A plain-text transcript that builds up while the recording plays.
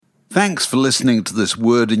Thanks for listening to this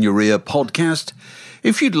Word in Your Ear podcast.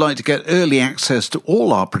 If you'd like to get early access to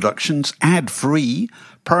all our productions ad-free,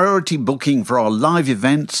 priority booking for our live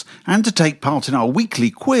events, and to take part in our weekly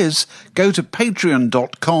quiz, go to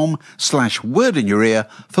patreon.com/wordinyourear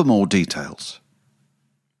for more details.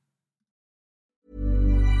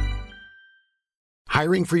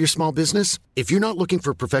 Hiring for your small business? If you're not looking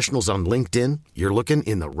for professionals on LinkedIn, you're looking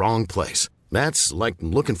in the wrong place. That's like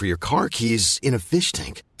looking for your car keys in a fish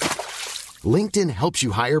tank. LinkedIn helps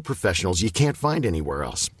you hire professionals you can't find anywhere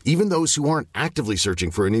else, even those who aren't actively searching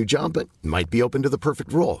for a new job but might be open to the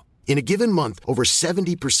perfect role. In a given month, over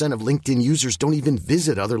 70% of LinkedIn users don't even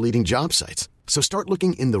visit other leading job sites. So start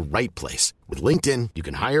looking in the right place. With LinkedIn, you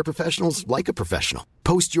can hire professionals like a professional.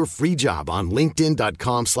 Post your free job on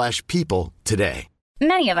linkedin.com/people today.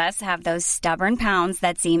 Many of us have those stubborn pounds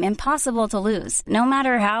that seem impossible to lose, no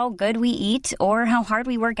matter how good we eat or how hard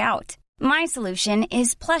we work out. My solution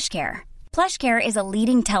is PlushCare. PlushCare is a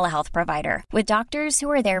leading telehealth provider with doctors who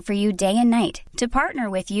are there for you day and night to partner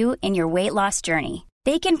with you in your weight loss journey.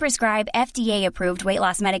 They can prescribe FDA-approved weight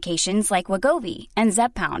loss medications like Wegovy and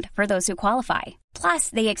Zepbound for those who qualify. Plus,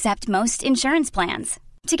 they accept most insurance plans.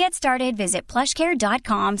 To get started, visit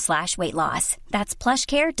plushcare.com/weightloss. That's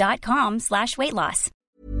plushcare.com/weightloss.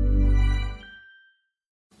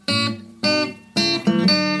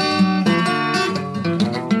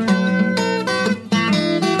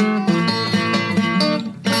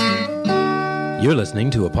 You're listening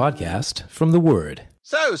to a podcast from The Word.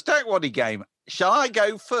 So, Stack Waddy game. Shall I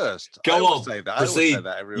go first? Go on. Say that. Proceed. I always say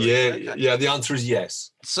that every week. Yeah. The answer is yes.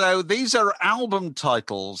 So these are album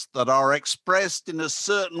titles that are expressed in a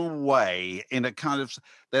certain way, in a kind of,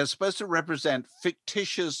 they're supposed to represent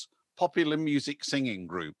fictitious popular music singing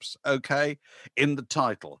groups, okay, in the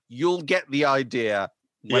title. You'll get the idea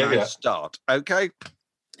when I start, okay?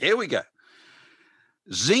 Here we go.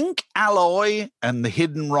 Zinc Alloy and the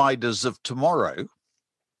Hidden Riders of Tomorrow.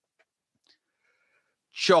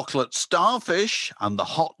 Chocolate Starfish and the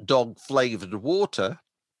Hot Dog Flavored Water.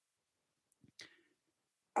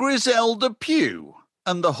 Griselda Pugh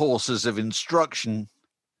and the Horses of Instruction.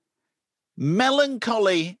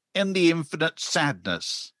 Melancholy and the Infinite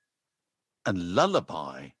Sadness. And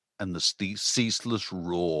Lullaby and the Ceaseless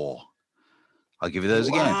Roar. I'll give you those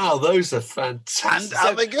again. Wow, those are fantastic. And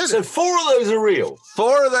are they good? So 4 of those are real.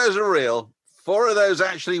 4 of those are real. 4 of those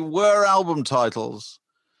actually were album titles.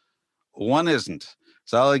 1 isn't.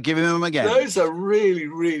 So I'll give you them again. Those are really,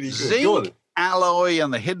 really good. Zinc Alloy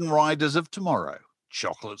and the Hidden Riders of Tomorrow.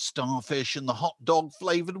 Chocolate Starfish and the Hot Dog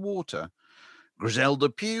Flavored Water. Griselda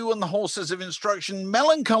Pugh and the Horses of Instruction.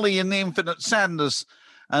 Melancholy and the Infinite Sadness.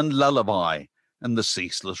 And Lullaby and the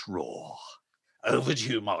Ceaseless Roar. Over to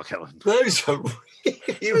you, Mark Ellen. Those are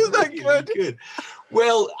really good.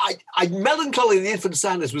 Well, I Melancholy and the Infinite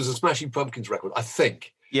Sadness was a Smashing Pumpkins record, I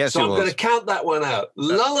think. Yes, so I'm going to count that one out.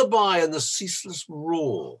 Lullaby and the Ceaseless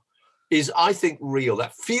Roar is, I think, real.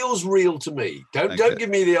 That feels real to me. Don't give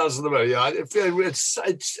me the answer at the moment. Yeah, it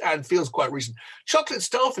feels quite recent. Chocolate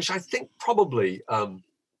Starfish, I think, probably.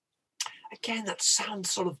 Again, that sounds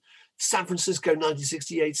sort of San Francisco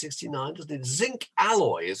 1968, 69, doesn't it? Zinc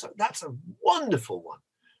Alloy that's a wonderful one.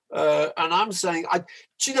 And I'm saying, I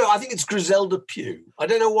think it's Griselda Pugh. I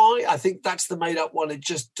don't know why. I think that's the made-up one. It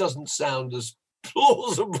just doesn't sound as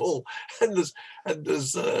plausible and as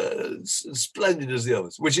splendid as the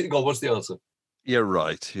others. What's the answer? You're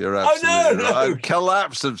right. You're absolutely right. No.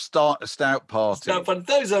 Collapse of Stout Party.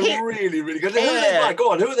 Those are really, really good. Who are they by?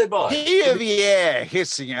 Go on, who are they by? Hear the air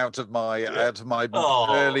hissing out of my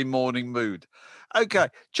early morning mood. Okay,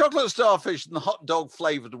 Chocolate Starfish and the Hot Dog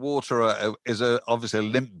Flavored Water is obviously a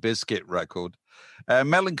Limp Bizkit record.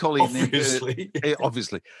 Melancholy,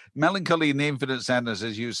 obviously. Melancholy and the Infinite Sadness,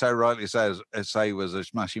 as you so rightly say, was a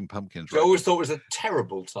Smashing Pumpkins record. I always thought it was a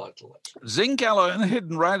terrible title. Zinc Alloy and the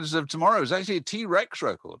Hidden Riders of Tomorrow is actually a T-Rex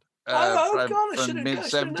record. From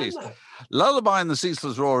mid-70s. Lullaby and the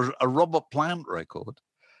Ceaseless Roar is a Robert Plant record.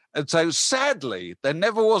 And so, sadly, there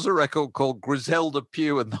never was a record called Griselda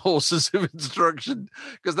Pugh and the Horses of Instruction,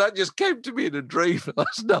 because that just came to me in a dream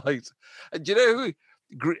last night. And do you know who?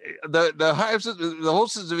 The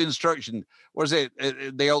Horses of Instruction, was it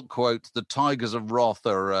the old quote, the Tigers of Wrath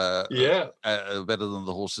are better than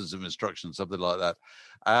the Horses of Instruction, something like that.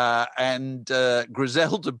 And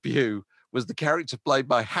Griselda Pugh was the character played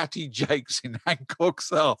by Hattie Jakes in Hancock's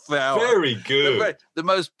Half Hour. Very good. The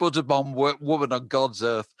most put-upon woman on God's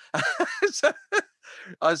earth.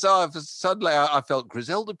 Suddenly I felt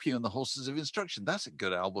Griselda Pugh and the Horses of Instruction. That's a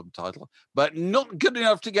good album title, but not good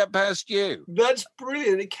enough to get past you. That's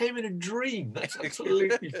brilliant. It came in a dream. That's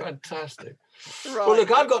absolutely fantastic. Right. Well,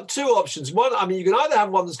 look, I've got two options. One, I mean, you can either have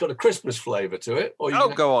one that's got a Christmas flavour to it, or you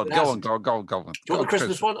can go on. Do you want the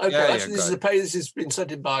Christmas one? Okay, actually, this has been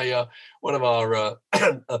sent in by one of our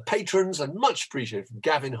patrons and much appreciated, from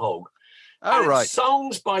Gavin Hogg. Oh, right.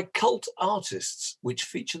 Songs by cult artists which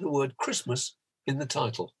feature the word Christmas in the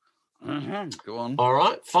title. Mm-hmm. Go on. All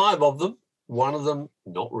right, 5 of them. One of them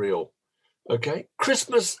not real. Okay,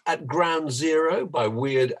 Christmas at Ground Zero by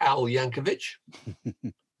Weird Al Yankovic.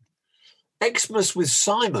 Xmas with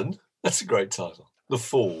Simon. That's a great title. The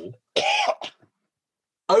Fall.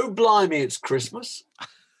 Oh, Blimey, It's Christmas.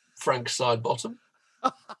 Frank Sidebottom.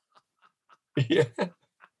 Yeah.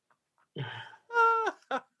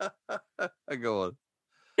 Go on.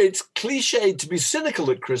 It's Cliched to Be Cynical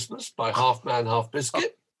at Christmas by Half Man, Half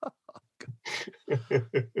Biscuit.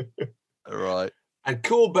 All right. And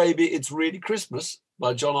Cool Baby, It's Really Christmas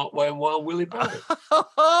by John Otway and Wild Willie Barrett.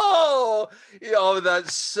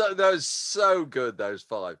 That's so good, those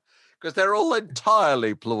 5, because they're all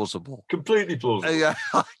entirely plausible. Completely plausible. Yeah,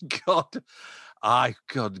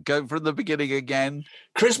 God, go from the beginning again.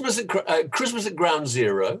 Christmas at Ground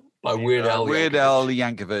Zero by Weird Al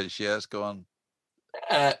Yankovic. Yes, go on.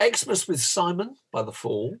 Xmas with Simon by The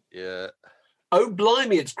Fall. Yeah. Oh,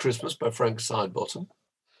 Blimey, It's Christmas by Frank Sidebottom.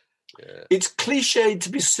 Yeah. It's Cliched to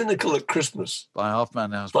Be Cynical at Christmas by Half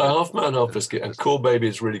Man, Half Biscuit. And Cool Baby,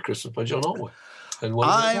 It's Really Christmas by John Otway. And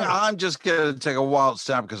I'm just going to take a wild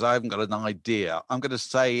stab because I haven't got an idea. I'm going to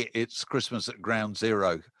say it's Christmas at Ground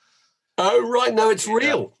Zero. Oh, right. No, it's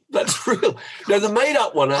real. That's real. No, the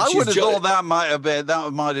made-up one actually. I would have thought that might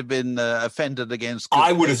have been offended against.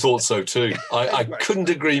 I would have thought so too. I couldn't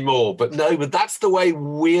agree more. But no, but that's the way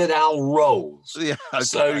Weird Al rolls. Yeah. Okay.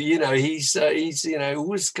 So he's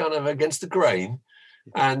always kind of against the grain,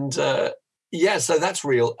 and so that's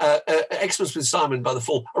real. Xmas with Simon by The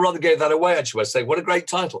Fall. I rather gave that away actually. I say, what a great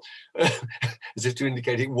title, as if to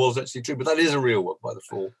indicate it was actually true. But that is a real one by The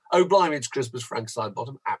Fall. Oh, Blimey, It's Christmas, Frank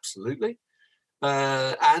Sidebottom. Absolutely.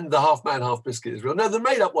 And the Half Man, Half Biscuit is real. No, the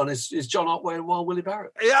made-up one is John Otway and Wild Willie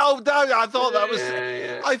Barrett. Oh no, I thought that was.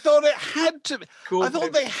 Yeah. I thought it had to. Cool. I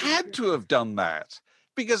thought they had to have done that,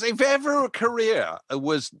 because if ever a career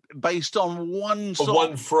was based on one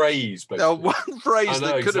phrase, one phrase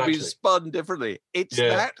that could have been spun differently, it's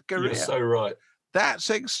that career. You're so right. That's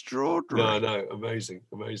extraordinary. No, amazing.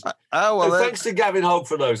 Thanks to Gavin Hogg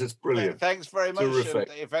for those. It's brilliant. Thanks very much. Terrific.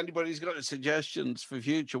 And if anybody's got any suggestions for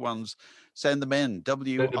future ones, send them in.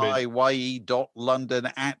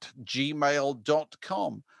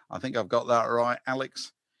 wiye.london@gmail.com. I think I've got that right,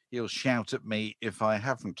 Alex. You'll shout at me if I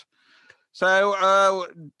haven't. So,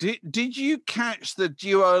 did you catch the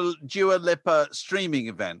Dua Lipa streaming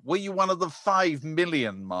event? Were you one of the 5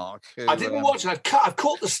 million mark? I didn't watch it. I've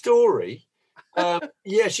caught the story.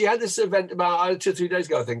 She had this event about 2 or 3 days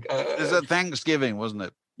ago, I think. It was at Thanksgiving, wasn't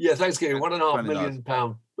it? Yeah, Thanksgiving. £1.5 million,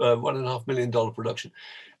 $1.5 million production,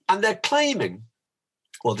 and they're claiming.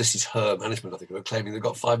 Well, this is her management, I think, are claiming they've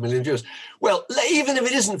got 5 million viewers. Well, even if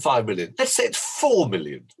it isn't 5 million, let's say it's 4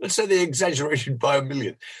 million. Let's say they exaggerated by $1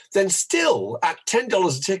 million. Then still, at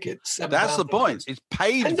 $10 a ticket, that's the point. It's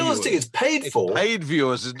paid $10 viewers. a ticket. It's paid for. Paid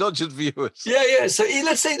viewers. It's not just viewers. Yeah. So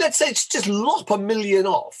let's say it's just lop $1 million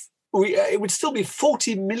off. It would still be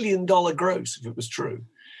 $40 million gross if it was true.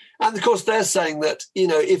 And of course, they're saying that,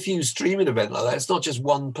 if you stream an event like that, it's not just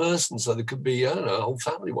one person. So there could be, a whole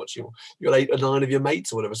family watching. You got 8 or 9 of your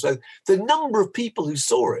mates or whatever. So the number of people who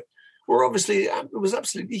saw it was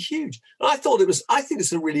absolutely huge. And I think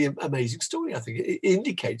it's a really amazing story. I think it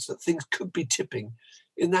indicates that things could be tipping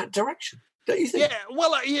in that direction. Don't you think? Yeah,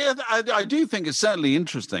 well, I do think it's certainly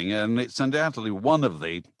interesting. And it's undoubtedly one of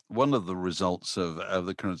the results of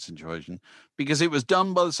the current situation, because it was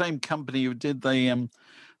done by the same company who did the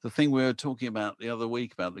thing we were talking about the other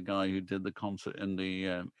week about the guy who did the concert in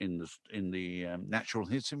the Natural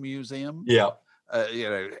History Museum. Yeah,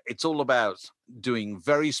 it's all about doing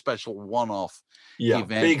very special one-off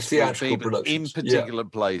events, big theatrical productions in particular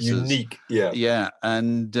places, unique. Yeah,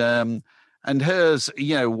 and hers,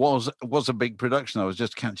 was a big production. I was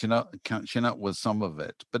just catching up with some of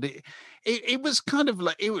it, but it was kind of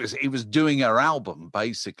like it was doing her album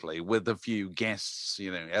basically with a few guests,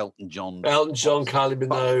 Elton John, Kylie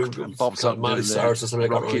Minogue, Bob Miley Cyrus or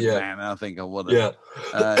something. Rocket Man, I think, or whatever.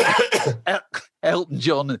 Yeah, Elton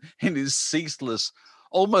John in his ceaseless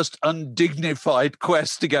almost undignified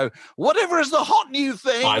quest to go, whatever is the hot new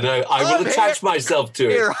thing. I know. I will attach myself to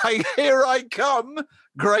it. Here I come.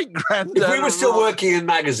 Great granddad. If we were still working in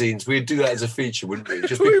magazines, we'd do that as a feature, wouldn't we?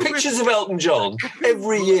 Just be pictures of Elton John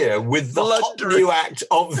every year with the hot new act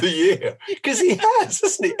of the year. Because he has,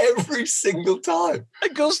 hasn't he? Every single time.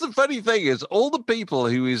 Of course, the funny thing is, all the people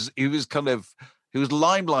whose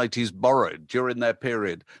limelight is borrowed during their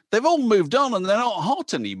period, they've all moved on and they're not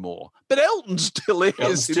hot anymore. But Elton still is.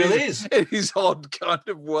 Elton still is. In his odd kind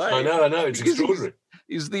of way. I know. It's extraordinary.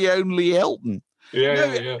 He's the only Elton.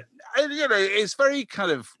 Yeah. And, it's very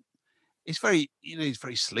kind of, it's very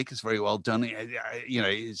slick. It's very well done.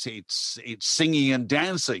 It's singing and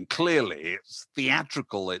dancing. Clearly, it's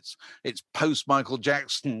theatrical. It's post Michael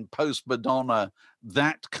Jackson, post Madonna,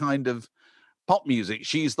 that kind of pop music.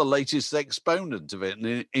 She's the latest exponent of it,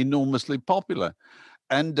 and enormously popular.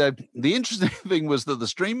 And the interesting thing was that the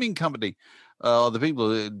streaming company, the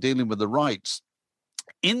people dealing with the rights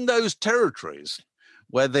in those territories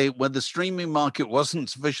where the streaming market wasn't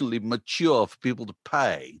sufficiently mature for people to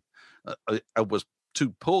pay, was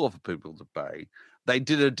too poor for people to pay, they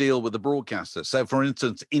did a deal with the broadcaster. So, for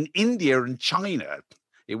instance, in India and China,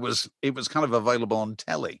 it was kind of available on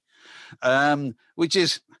telly, which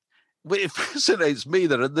is, it fascinates me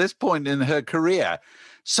that at this point in her career,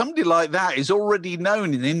 somebody like that is already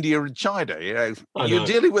known in India and China. You're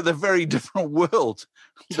dealing with a very different world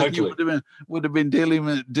than you would have been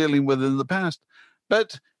dealing with in the past.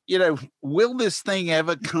 But, will this thing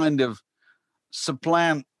ever kind of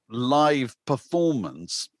supplant live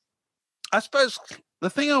performance? I suppose the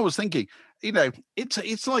thing I was thinking,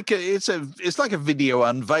 it's like a video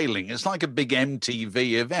unveiling. It's like a big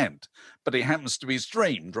MTV event, but it happens to be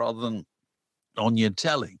streamed rather than on your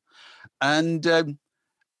telly. And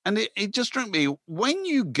it just struck me, when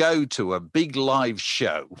you go to a big live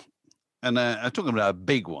show, and I'm talking about a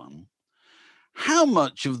big one, how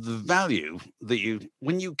much of the value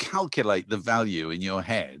when you calculate the value in your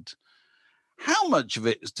head, how much of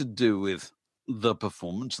it is to do with the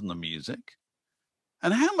performance and the music,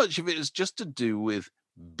 and how much of it is just to do with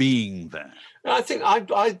being there? I think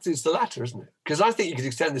it's the latter, isn't it? Because I think you could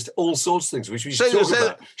extend this to all sorts of things, which we talk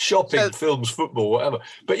about shopping, films, football, whatever.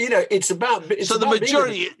 But it's about.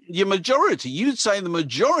 Your majority, you'd say the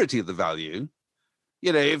majority of the value.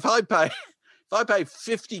 If I pay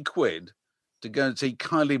 50 quid to go and see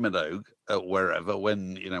Kylie Minogue wherever,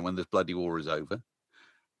 when this bloody war is over,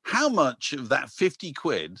 how much of that 50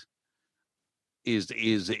 quid is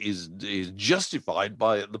justified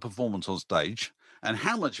by the performance on stage, and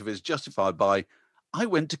how much of it is justified by I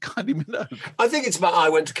went to Kylie Minogue? I think it's about I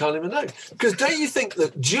went to Kylie Minogue, because don't you think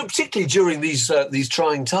that particularly during these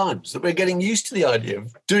trying times that we're getting used to the idea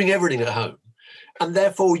of doing everything at home, and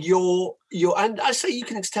therefore and I say you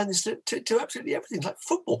can extend this to absolutely everything, like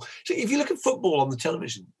football. So if you look at football on the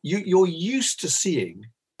television, you're used to seeing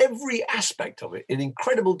every aspect of it in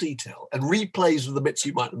incredible detail and replays of the bits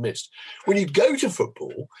you might have missed. When you go to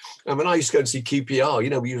football, and when I used to go and see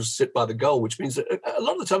QPR, we used to sit by the goal, which means that a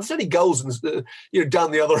lot of the time, if there's any goals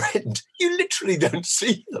down the other end, you literally don't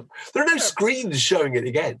see them. There are no screens showing it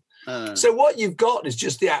again. So what you've got is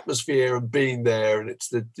just the atmosphere of being there, and it's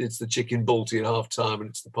the chicken balti at half time, and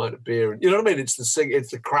it's the pint of beer, and you know what I mean? It's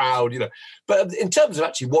the crowd, But in terms of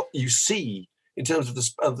actually what you see, in terms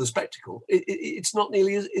of the spectacle, it's not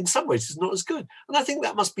nearly as, in some ways, it's not as good. And I think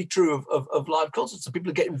that must be true of live concerts. So people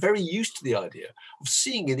are getting very used to the idea of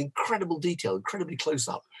seeing in incredible detail, incredibly close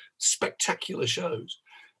up, spectacular shows.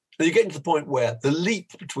 And you're getting to the point where the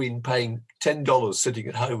leap between paying $10 sitting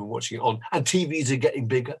at home and watching it on, and TVs are getting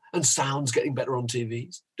bigger and sound's getting better on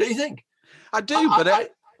TVs. Don't you think? I do,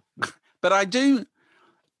 but I do.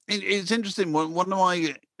 It's interesting. One of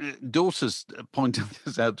my daughters pointed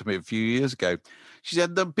this out to me a few years ago. She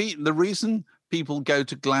said the reason people go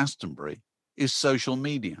to Glastonbury is social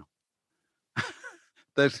media.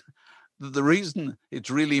 That the reason it's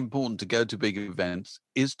really important to go to big events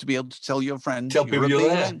is to be able to tell your friends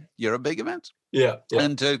you're a big event. Yeah.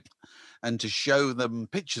 And to show them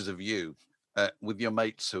pictures of you with your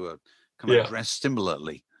mates who are kind of dressed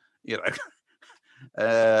similarly, in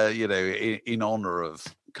honor of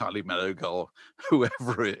Kylie Minogue or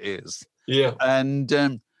whoever it is. Yeah. And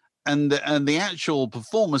the actual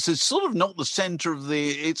performance is sort of not the center of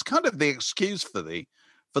it's kind of the excuse for the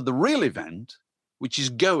real event, which is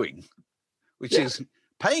going, which is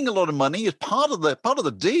paying a lot of money is part of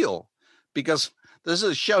the deal, because there's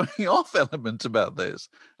a showing off element about this.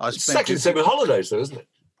 It's exactly the same with holidays, though, isn't it?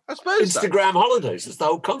 I suppose Instagram holidays. That's the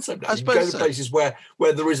whole concept. You go to places where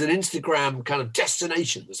there is an Instagram kind of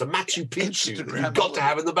destination. There's a Machu Picchu that you've got to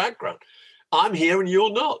have in the background. I'm here and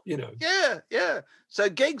you're not, you know. Yeah. So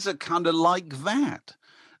gigs are kind of like that.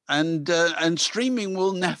 And streaming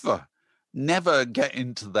will never get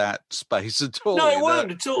into that space at all. No, it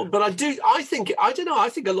won't at all. But I think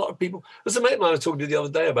a lot of people, there's a mate of mine I was talking to the other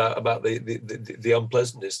day about the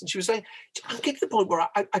unpleasantness. And she was saying, I'm getting to the point where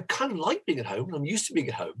I kind of like being at home and I'm used to being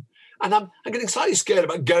at home. And I'm getting slightly scared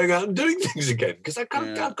about going out and doing things again because I've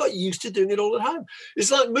got used to doing it all at home. It's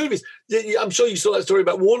like movies. I'm sure you saw that story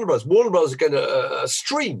about Warner Bros. Warner Bros. Are going to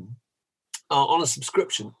stream on a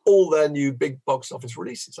subscription all their new big box office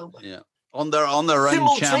releases, aren't they? Yeah. On their own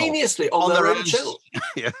channel. Simultaneously on their own channel.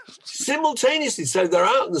 Yeah. Simultaneously, so they're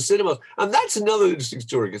out in the cinemas. And that's another interesting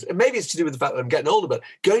story because maybe it's to do with the fact that I'm getting older, but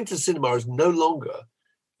going to the cinema is no longer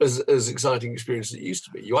as exciting experience as it used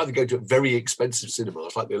to be. You either go to a very expensive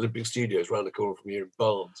cinemas like the Olympic Studios around the corner from here in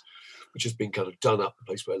Barnes, which has been kind of done up, the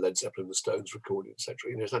place where Led Zeppelin and the Stones recorded, etc.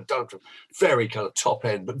 You know, it's not done from very kind of top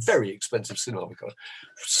end, but very expensive cinema with kind of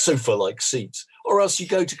sofa-like seats. Or else you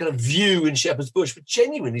go to kind of View in Shepherd's Bush, but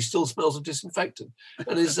genuinely still smells of disinfectant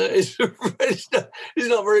and is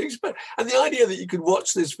not very expensive. And the idea that you could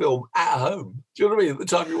watch this film at home, do you know what I mean? At the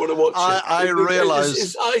time you want to watch it, I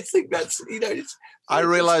realise. I think that's I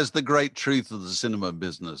realised the great truth of the cinema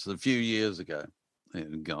business a few years ago.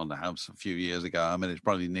 Gone to house a few years ago. I mean, it's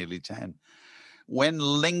probably nearly 10. When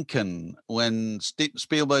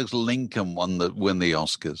Spielberg's Lincoln won the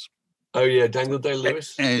Oscars. Oh yeah, Daniel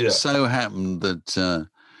Day-Lewis. It so happened that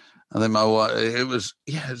I think my wife. It was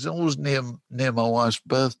always near my wife's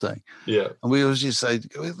birthday. Yeah, and we always just say,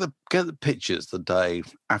 get the pictures the day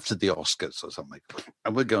after the Oscars or something,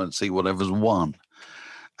 and we'll go and see whatever's won.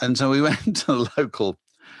 And so we went to a local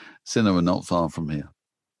cinema not far from here.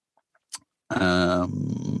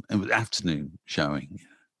 It was afternoon showing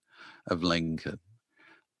of Lincoln,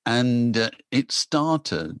 and it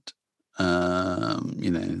started.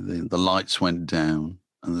 The lights went down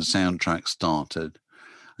and the soundtrack started,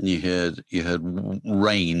 and you heard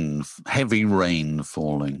rain, heavy rain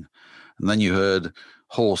falling, and then you heard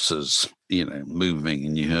horses, moving,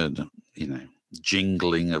 and you heard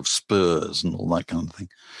jingling of spurs and all that kind of thing,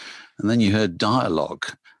 and then you heard dialogue,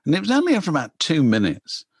 and it was only after about 2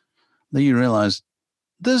 minutes. Then you realise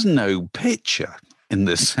there's no picture in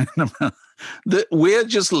this cinema. That we're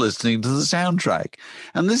just listening to the soundtrack,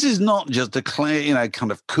 and this is not just a clear,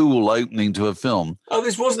 kind of cool opening to a film. Oh,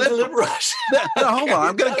 this wasn't deliberate. Hold on,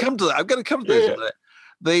 I'm going to come to that.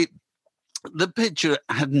 The picture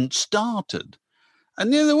hadn't started,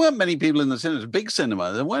 and there weren't many people in the cinema. It was a big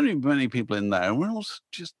cinema. There weren't many people in there, and we're all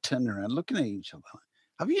just turning around, looking at each other.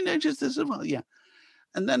 Have you noticed this as well? Yeah.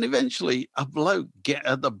 And then eventually a bloke get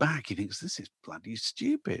at the back. He thinks, this is bloody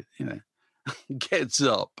stupid, gets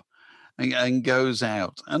up and goes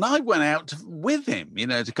out. And I went out with him,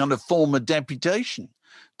 to kind of form a deputation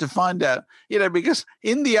to find out, because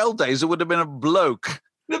in the old days, it would have been a bloke.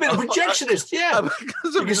 There'd been a projectionist, yeah.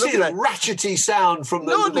 You can see the ratchety sound from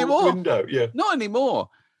the window. Yeah. Not anymore.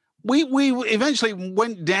 We eventually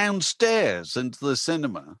went downstairs into the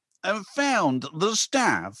cinema and found the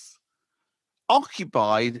staff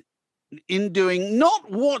occupied in not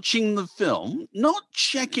watching the film, not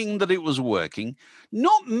checking that it was working,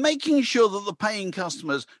 not making sure that the paying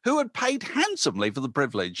customers who had paid handsomely for the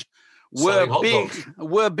privilege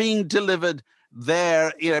were being delivered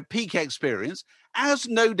their peak experience, as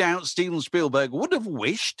no doubt Steven Spielberg would have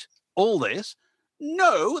wished. All this,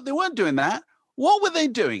 no, they weren't doing that. What were they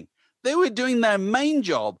doing? They were doing their main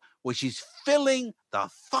job, which is filling the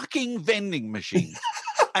fucking vending machine.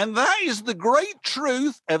 And that is the great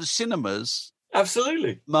truth of cinemas.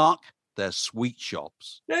 Absolutely. Mark, they're sweet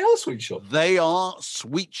shops. They are sweet shops. They are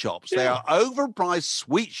sweet shops. Yeah. They are overpriced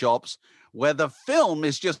sweet shops where the film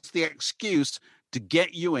is just the excuse to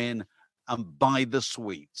get you in and buy the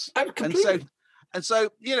sweets. Completely. And so,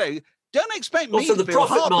 don't expect me also, to the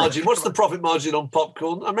profit margin. What's the profit margin on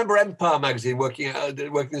popcorn? I remember Empire magazine working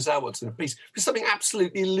this out once in a piece. It was something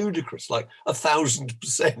absolutely ludicrous, like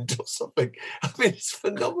 1,000% or something. I mean, it's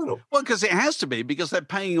phenomenal. Well, because it has to be, because they're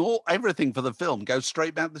paying everything for the film goes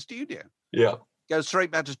straight back to the studio. Yeah, goes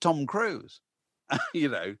straight back to Tom Cruise.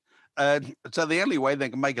 So the only way they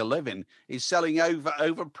can make a living is selling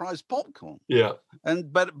overpriced popcorn. Yeah,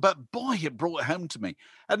 but boy, it brought it home to me,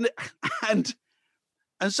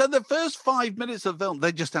 And so the first 5 minutes of the film,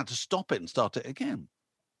 they just had to stop it and start it again.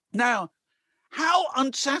 Now, how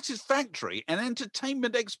unsatisfactory an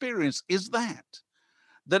entertainment experience is that?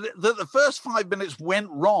 That the first 5 minutes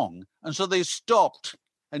went wrong, and so they stopped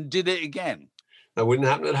and did it again. That wouldn't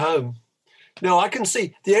happen at home. No, I can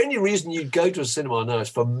see the only reason you'd go to a cinema now is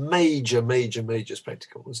for major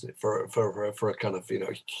spectacle, isn't it? For a kind of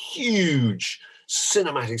huge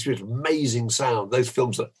cinematic experience, amazing sound, those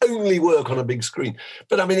films that only work on a big screen.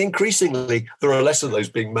 But I mean, increasingly, there are less of those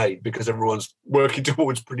being made because everyone's working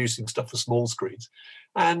towards producing stuff for small screens.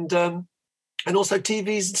 And also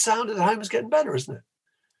TVs and sound at home is getting better, isn't it?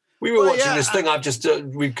 We were watching this thing I've just,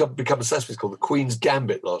 we've become obsessed with, called The Queen's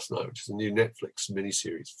Gambit last night, which is a new Netflix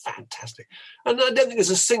miniseries. Fantastic. And I don't think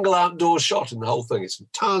there's a single outdoor shot in the whole thing. It's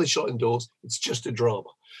entirely shot indoors. It's just a drama.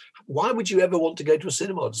 Why would you ever want to go to a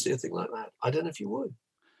cinema to see a thing like that? I don't know if you would.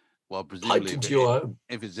 Well, presumably, into your home.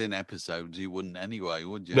 If it's in episodes, you wouldn't anyway,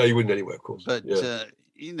 would you? No, you wouldn't anyway, of course. But,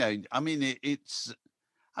 you know, I mean, it's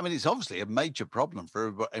obviously a major problem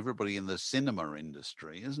for everybody in the cinema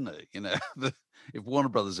industry, isn't it? You know, if Warner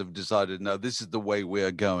Brothers have decided, no, this is the way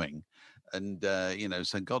we're going, and, you know,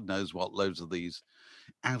 so God knows what loads of these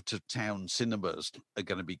out-of-town cinemas are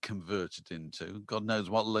going to be converted into. God knows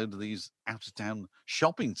what load of these out-of-town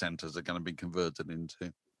shopping centres are going to be converted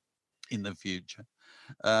into in the future.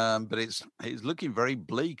 But it's looking very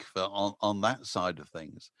bleak on that side of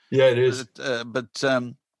things. Yeah, it is.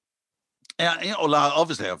 Yeah, you know,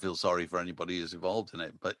 obviously I feel sorry for anybody who's involved in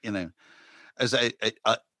it, but you know, as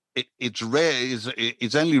it's rare.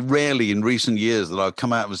 It's only rarely in recent years that I've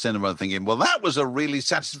come out of a cinema thinking, "Well, that was a really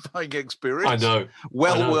satisfying experience." I know.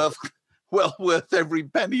 Well worth every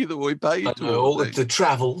penny that we paid. I know, all the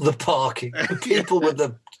travel, the parking, the people with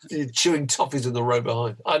the chewing toffees in the row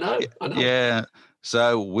behind. I know. Yeah.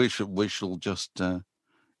 So we shall just in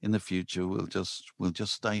the future we'll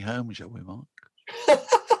just stay home, shall we, Mark?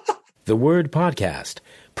 The Word Podcast,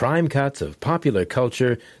 prime cuts of popular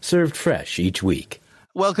culture served fresh each week.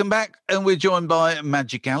 Welcome back, and we're joined by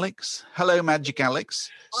Magic Alex. Hello, Magic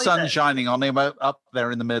Alex. Hi Sun there. shining on him up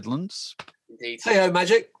there in the Midlands. Indeed. Hey ho,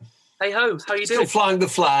 Magic. Hey ho, how you Still doing? flying the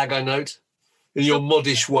flag, I note, in your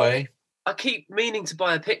modish way. I keep meaning to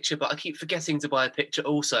buy a picture, but I keep forgetting to buy a picture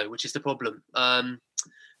also, which is the problem. But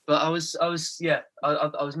I was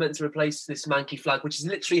meant to replace this manky flag, which is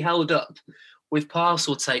literally held up with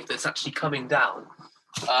parcel tape that's actually coming down.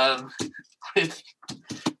 With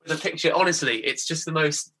a picture, honestly, it's just the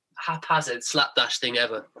most haphazard slapdash thing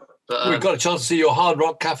ever. But We've got a chance to see your Hard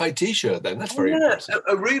Rock Cafe T-shirt then. That's very impressive.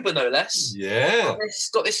 Aruba, no less. Yeah.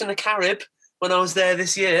 Got this in the Carib when I was there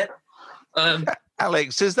this year.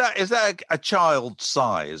 Alex, is that a child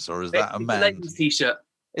size or is that a man? It's a ladies' T-shirt.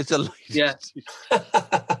 It's a ladies' Yeah.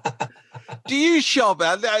 Do you shop?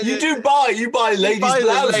 You buy ladies'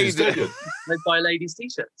 blouses, don't you? I buy ladies'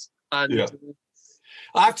 T-shirts. And Yeah.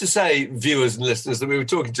 I have to say, viewers and listeners, that we were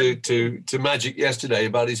talking to Magic yesterday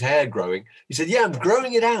about his hair growing. He said, "Yeah, I'm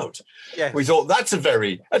growing it out." Yeah. We thought that's a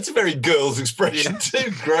very girl's expression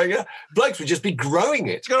too. Growing it out. Blokes would just be growing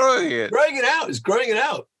it. Growing it. Growing it out is growing it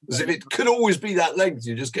out. As if it could always be that length.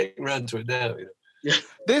 You're just getting around to it now. You know? Yeah.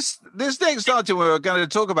 This next item we're going to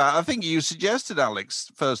talk about, I think you suggested,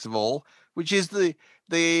 Alex, first of all, which is the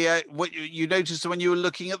what you noticed when you were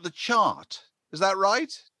looking at the chart. Is that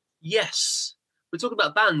right? Yes. We're talking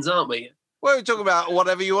about bands, aren't we? Well, we're talking about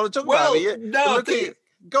whatever you want to talk about.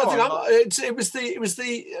 Go on. It was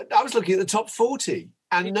the. I was looking at the top 40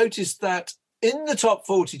 and noticed that in the top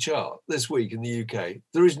 40 chart this week in the UK,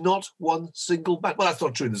 there is not one single band. Well, that's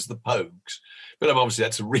not true. There's the Pogues, but obviously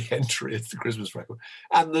that's a re-entry. It's the Christmas record,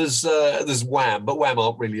 and there's Wham, but Wham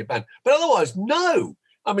aren't really a band. But otherwise, no.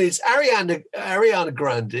 I mean, it's Ariana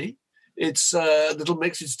Grande. It's Little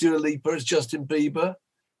Mix. It's Dua Lipa. It's Justin Bieber.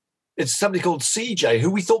 It's somebody called CJ, who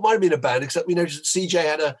we thought might have been a band, except we noticed that CJ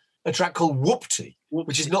had a track called Whoopty,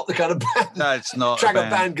 which is not the kind of band. No, it's not. Track a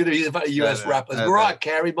band going to be about a US rapper. Mariah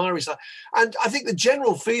Carey, Miley Cyrus. And I think the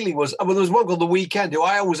general feeling was, there was one called The Weeknd, who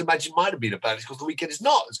I always imagined might have been a band. It's because The Weeknd is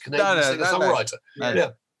not. It's a Canadian singer-songwriter. No.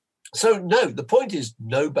 Yeah. So, no, the point is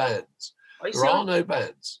no bands. There are no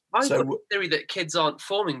bands. I've got a theory that kids aren't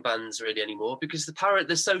forming bands really anymore because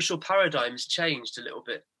the social paradigm's changed a little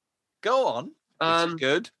bit. Go on. This is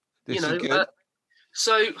good. This is good.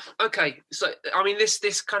 So I mean,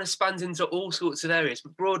 this kind of spans into all sorts of areas,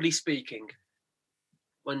 but broadly speaking,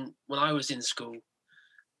 when I was in school,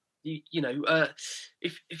 if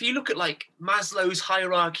you look at like Maslow's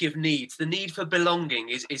hierarchy of needs, the need for belonging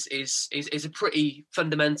is a pretty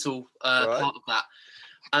fundamental part of that,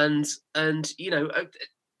 and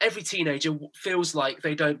every teenager feels like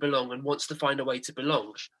they don't belong and wants to find a way to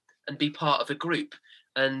belong and be part of a group.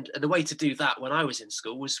 And the way to do that when I was in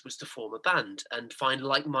school was to form a band and find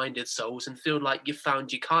like-minded souls and feel like you've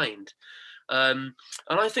found your kind. And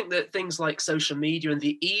I think that things like social media and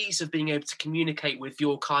the ease of being able to communicate with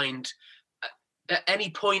your kind at any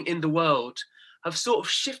point in the world have sort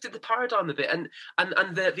of shifted the paradigm a bit. And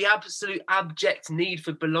the absolute abject need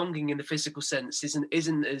for belonging in the physical sense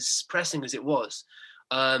isn't as pressing as it was.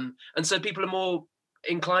 And so people are more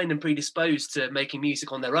inclined and predisposed to making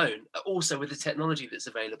music on their own, also with the technology that's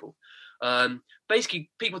available. Basically,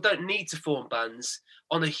 people don't need to form bands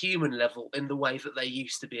on a human level in the way that they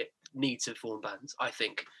used to need to form bands, I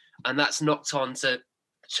think. And that's knocked on to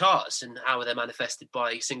charts and how they're manifested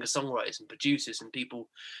by singer-songwriters and producers and people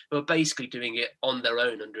who are basically doing it on their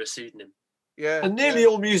own under a pseudonym. Yeah, and nearly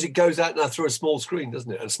all music goes out now through a small screen,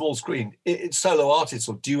 doesn't it? And a small screen, it's solo artists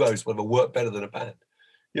or duos, whatever, work better than a band.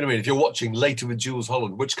 You know what I mean? If you're watching Later with Jools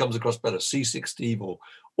Holland, which comes across better, Seasick Steve or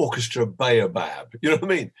Orchestra Baobab? You know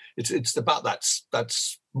what I mean? It's about that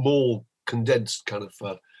small, condensed kind of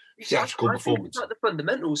theatrical performance. It's like the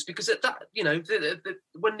fundamentals, because at that, you know,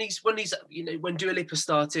 when Dua Lipa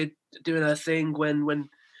started doing her thing, when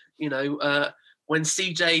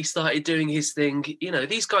CJ started doing his thing, you know,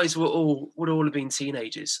 these guys would all have been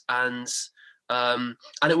teenagers, and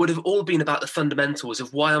it would have all been about the fundamentals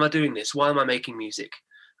of why am I doing this? Why am I making music?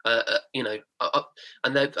 And I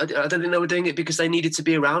don't think they were doing it because they needed to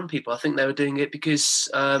be around people. I think they were doing it because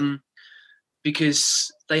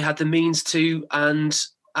they had the means to,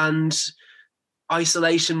 and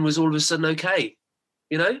isolation was all of a sudden okay.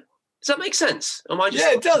 You know, does that make sense?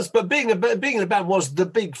 Yeah, it does. But being in a band was the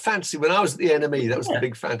big fantasy. When I was at the NME, that was the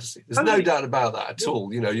big fantasy. There's no doubt about that at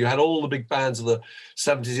all. You know, you had all the big bands of the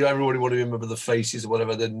 70s. Everybody wanted to remember the Faces or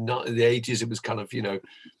whatever. In the 80s, it was kind of, you know,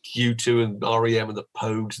 U2 and REM and the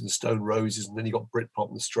Pogues and the Stone Roses. And then you got Britpop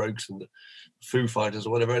and the Strokes and the Foo Fighters or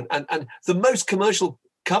whatever. And the most commercial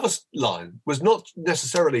cover line was not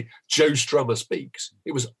necessarily Joe Strummer Speaks.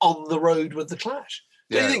 It was On the Road with the Clash.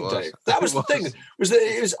 Do you think, Dave? That was the thing. Was that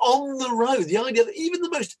it was on the road. The idea that even the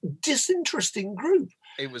most disinteresting group,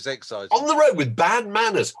 it was exciting. On the road with Bad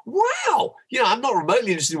Manners. Wow. You know, I'm not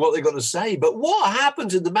remotely interested in what they've got to say, but what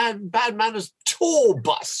happens in the Bad Manners tour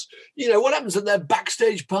bus? You know, what happens at their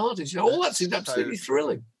backstage parties? You know, all that seemed absolutely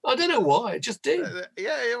thrilling. I don't know why. It just did. Well,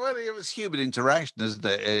 it was human interaction, isn't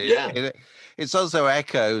it? It's also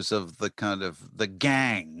echoes of the kind of the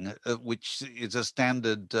gang, which is a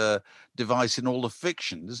standard device in all of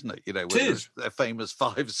fiction, isn't it? You know, whether it's their famous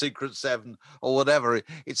 5 Secret 7 or whatever.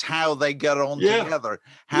 It's how they get on together,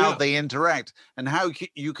 how they interact, and how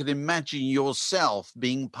you can imagine yourself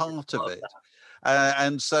being part of it.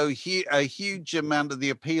 And so a huge amount of the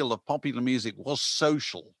appeal of popular music was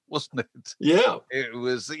social, wasn't it? Yeah. It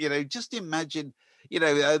was, you know, just imagine, you know,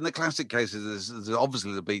 in the classic cases, there's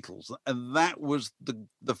obviously the Beatles, and that was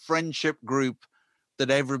the friendship group that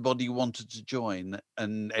everybody wanted to join,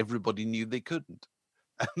 and everybody knew they couldn't.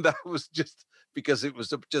 And that was just because it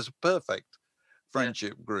was just a perfect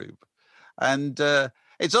friendship group. And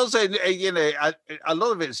it's also, you know, a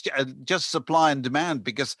lot of it's just supply and demand,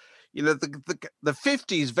 because, you know, the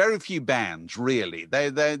 50s, very few bands really. They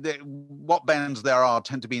what bands there are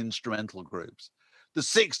tend to be instrumental groups. The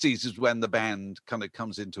 60s is when the band kind of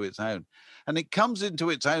comes into its own, and it comes into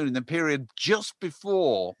its own in the period just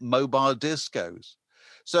before mobile discos.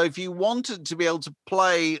 So if you wanted to be able to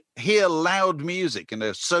hear loud music in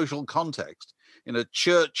a social context, in a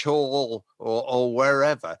church hall or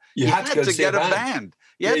wherever, you had to get a band.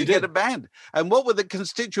 You had to get a band. And what were the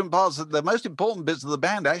constituent parts? The most important bits of the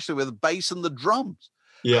band actually were the bass and the drums.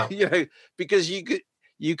 Yeah. You know, because you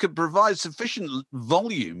could provide sufficient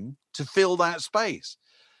volume to fill that space,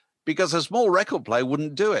 because a small record player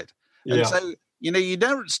wouldn't do it. Yeah. And so, you know, you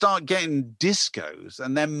don't start getting discos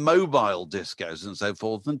and then mobile discos and so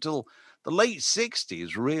forth until the late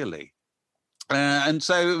 60s, really. And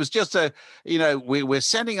so it was just we're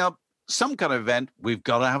setting up some kind of event. We've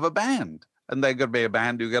got to have a band. And they're going to be a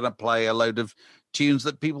band who's going to play a load of tunes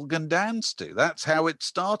that people can dance to. That's how it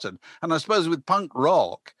started. And I suppose with punk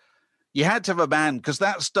rock, you had to have a band because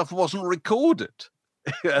that stuff wasn't recorded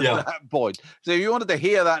at that point. So if you wanted to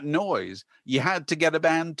hear that noise, you had to get a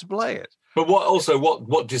band to play it. But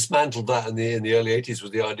what dismantled that in the early 80s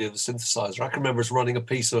was the idea of the synthesizer. I can remember us running a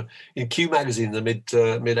piece in Q magazine in the mid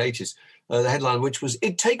 80s, the headline, which was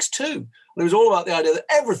 "It Takes Two." And it was all about the idea that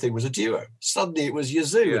everything was a duo. Suddenly it was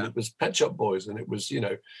Yazoo and it was Pet Shop Boys and it was, you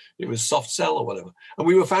know, it was Soft Cell or whatever. And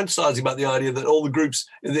we were fantasizing about the idea that all the groups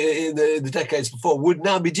in the decades before would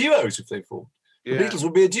now be duos if they formed. The Beatles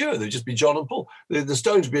would be a duo. They'd just be John and Paul. The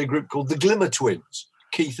Stones would be a group called the Glimmer Twins,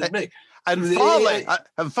 Keith and Mick.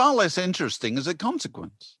 And far less interesting as a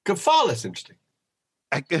consequence. Far less interesting.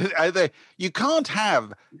 You can't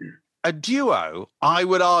have a duo, I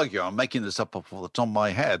would argue, I'm making this up off the top of my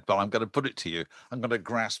head, but I'm going to put it to you. I'm going to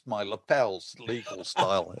grasp my lapels legal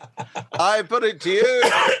style. I put it to you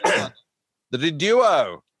that a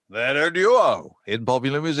duo in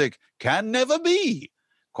popular music can never be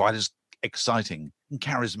quite as exciting and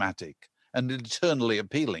charismatic and eternally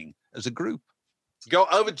appealing as a group. Go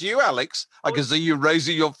over to you, Alex. I can see you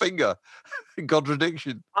raising your finger in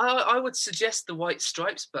contradiction. I would suggest the White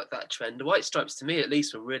Stripes, but that trend. The White Stripes, to me at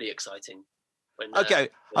least, were really exciting. Okay.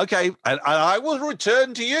 And I will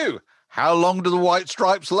return to you. How long do the White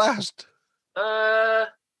Stripes last?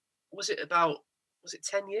 Was it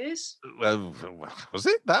 10 years? Well, was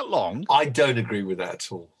it that long? I don't agree with that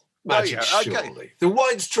at all. Magic, surely. Okay. The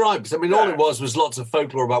White Stripes, I mean, all it was lots of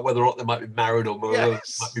folklore about whether or not they might be married or whether they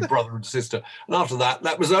might be brother and sister. And after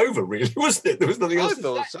that was over, really, wasn't it? There was nothing else. I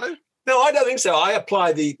thought so. No, I don't think so. I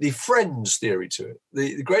apply the Friends theory to it.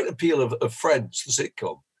 The great appeal of Friends, the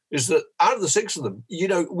sitcom, is that out of the 6 of them,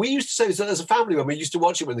 we used to say this as a family when we used to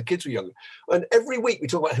watch it when the kids were younger. And every week we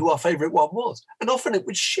talk about who our favourite one was. And often it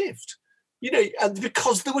would shift. And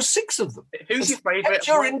because there were 6 of them. Who's your favourite?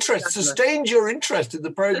 Sustained your interest in the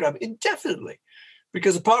programme indefinitely.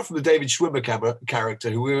 Because apart from the David Schwimmer character,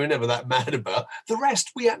 who we were never that mad about, the rest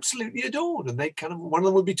we absolutely adored. And they one of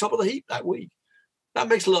them would be top of the heap that week. That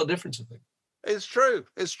makes a lot of difference, I think. It's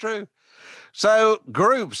true. So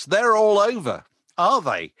groups, they're all over, are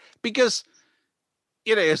they? Because,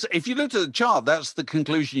 if you look at the chart, that's the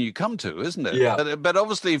conclusion you come to, isn't it? Yeah. But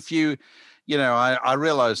obviously, if you... I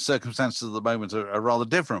realise circumstances at the moment are rather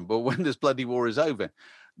different, but when this bloody war is over,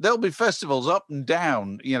 there'll be festivals up and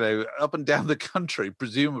down the country,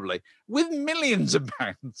 presumably, with millions of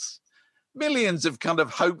bands, millions of kind of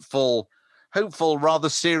hopeful, rather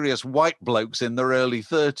serious white blokes in their early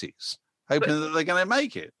 30s, hoping that they're going to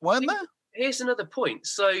make it, weren't there? Here's another point.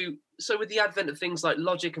 So with the advent of things like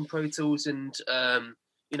Logic and Pro Tools and,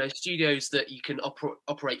 studios that you can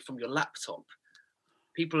operate from your laptop,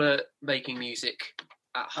 people are making music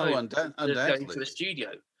at home, going to a studio,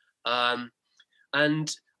 and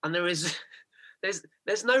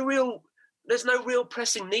there's no real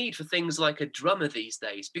pressing need for things like a drummer these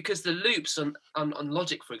days, because the loops on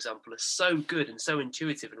Logic, for example, are so good and so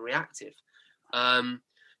intuitive and reactive.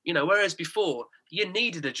 Whereas before you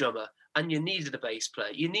needed a drummer and you needed a bass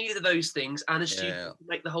player, you needed those things and a studio to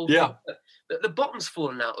make the whole thing. The bottom's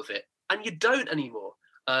fallen out of it, and you don't anymore.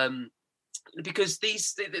 Because the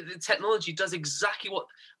technology does exactly what,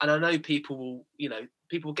 and I know people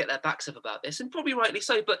will get their backs up about this, and probably rightly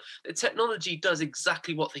so, but the technology does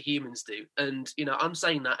exactly what the humans do. And I'm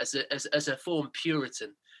saying that as a former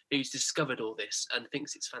Puritan who's discovered all this and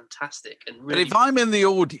thinks it's fantastic. And really, but if I'm in the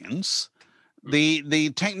audience,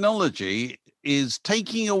 the technology is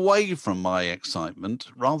taking away from my excitement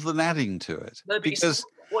rather than adding to it. No, because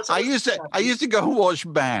I used to go and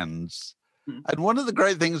watch bands. And one of the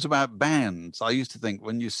great things about bands, I used to think,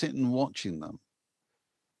 when you're sitting watching them,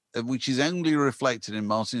 which is only reflected in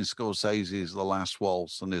Martin Scorsese's The Last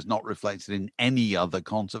Waltz and is not reflected in any other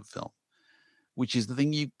concert film, which is the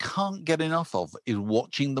thing you can't get enough of, is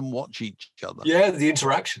watching them watch each other. Yeah, the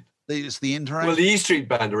interaction. It's the interaction. Well, the E Street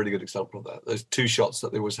Band are a really good example of that. Those 2 shots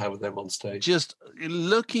that they always have with them on stage. Just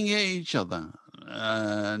looking at each other.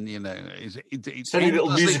 And it's sending little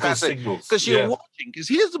musical signals because you're watching. Because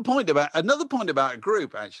here's another point about a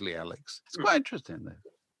group, actually, Alex. It's quite interesting. Though.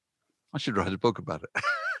 I should write a book about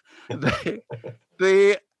it.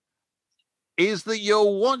 Is that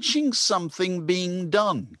you're watching something being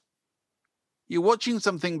done. You're watching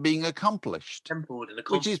something being accomplished,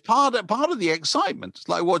 which is part of the excitement. It's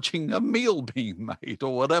like watching a meal being made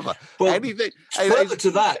or whatever. Well, further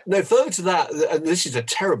to that, and this is a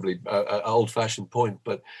terribly old-fashioned point,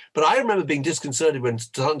 but I remember being disconcerted when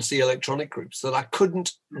starting to see electronic groups that I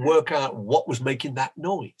couldn't work out what was making that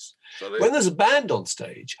noise. When there's a band on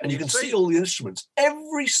stage and you can see all the instruments,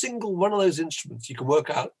 every single one of those instruments, you can work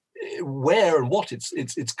out where and what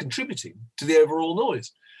it's contributing to the overall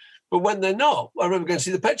noise. But when they're not, I remember going to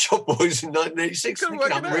see the Pet Shop Boys in 1986.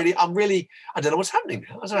 Thinking, I'm really, I don't know what's happening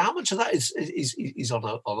now. I don't know how much of that is on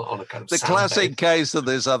a kind of the classic case of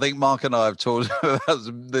this. I think Mark and I have talked about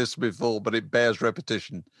this before, but it bears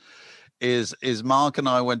repetition. Is Mark and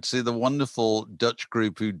I went to see the wonderful Dutch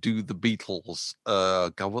group who do the Beatles.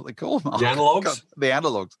 God, what they call them? The Analogues. God, the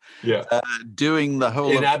Analogues. Yeah. Doing the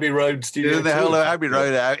whole in Abbey Road studio. Doing the whole of Abbey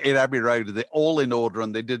Road in Abbey Road. They're all in order,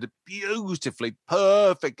 and they did it beautifully,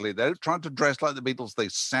 perfectly. They're trying to dress like the Beatles. They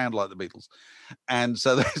sound like the Beatles, and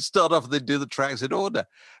so they start off. They do the tracks in order,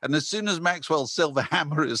 and as soon as Maxwell's Silver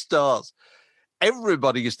Hammer starts,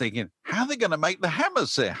 everybody is thinking, how are they going to make the hammer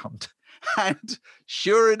sound? And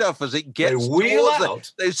sure enough, as it gets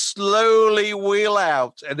they slowly wheel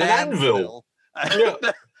out an anvil. Yeah.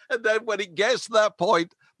 And then when it gets to that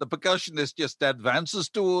point, the percussionist just advances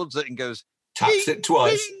towards it and goes, taps it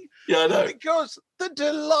twice. Ding. Yeah, I know. Because the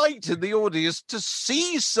delight in the audience to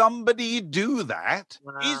see somebody do that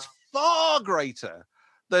is far greater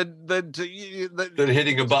than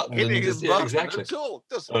hitting a button. Exactly. At all.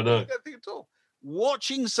 I know. Nothing at all.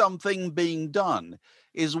 Watching something being done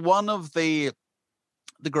is one of the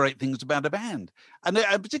great things about a band, and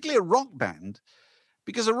particularly a rock band,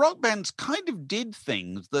 because a rock band kind of did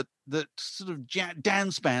things that sort of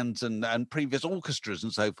dance bands and previous orchestras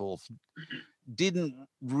and so forth didn't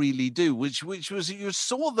really do, which was you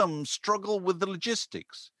saw them struggle with the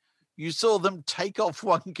logistics. You saw them take off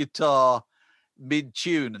one guitar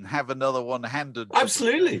mid-tune and have another one handed.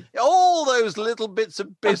 Absolutely. All those little bits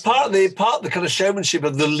of business. And part of the kind of showmanship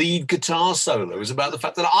of the lead guitar solo is about the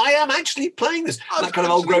fact that I am actually playing this. That kind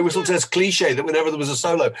of old grey whistle test cliche that whenever there was a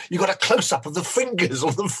solo, you got a close-up of the fingers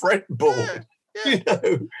on the fretboard. Yeah. You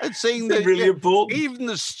know, and seeing that really important. Even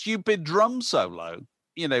the stupid drum solo,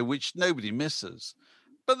 which nobody misses.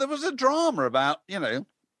 But there was a drama about, the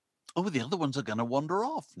other ones are going to wander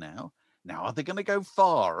off now. Now, are they going to go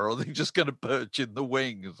far, or are they just going to perch in the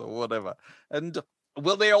wings or whatever? And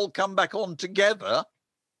will they all come back on together,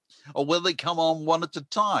 or will they come on one at a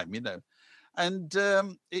time, And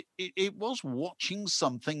it was watching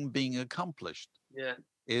something being accomplished. Yeah.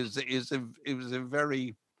 It was a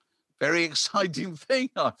very, very exciting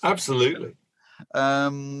thing. I think. Absolutely.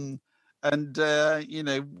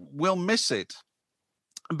 We'll miss it.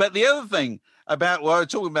 But the other thing about, we're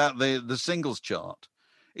talking about the singles chart.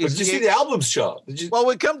 Did you see the albums chart? Well,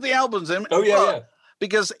 we come to the albums in. Oh, yeah.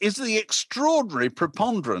 Because it's the extraordinary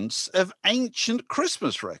preponderance of ancient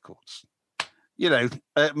Christmas records.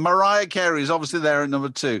 Mariah Carey is obviously there at number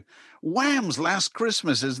 2. Wham's Last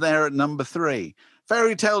Christmas is there at number 3.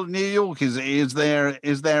 Fairy Tale of New York is there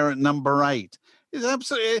at number 8. It's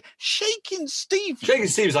absolutely Shakin' Stevens. Shakin'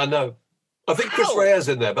 Stevens, I know. I think Chris Rea's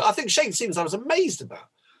in there, but I think Shakin' Stevens I was amazed about.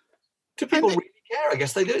 Do people really care? I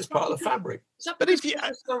guess they do. It's part of the fabric. But if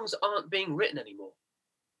songs aren't being written anymore,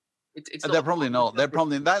 they're probably not.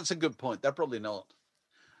 That's a good point. They're probably not.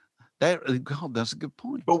 God, that's a good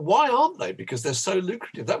point. But why aren't they? Because they're so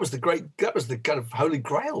lucrative. That was the kind of holy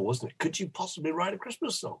grail, wasn't it? Could you possibly write a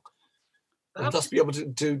Christmas song and thus be able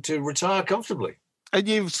to retire comfortably? And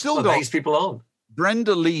you've still got people on.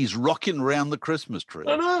 Brenda Lee's Rocking Around the Christmas Tree.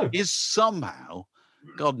 I know. Is somehow,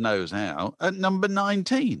 God knows how, at number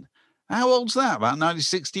 19. How old's that? About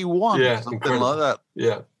 1961, something incredible. Like that.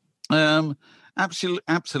 Yeah.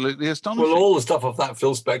 Absolutely astonishing. Well, all the stuff off that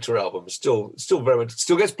Phil Spector album is still very much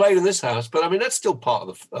still gets played in this house, but I mean that's still part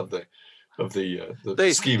of the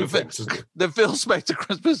scheme of things, isn't it? The Phil Spector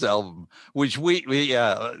Christmas album, which we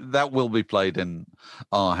that will be played in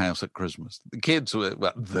our house at Christmas. The kids, they're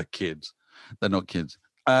not kids.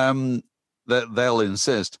 They'll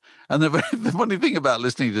insist. And the funny thing about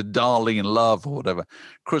listening to Darling in Love or whatever,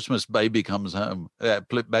 Christmas Baby Comes Home,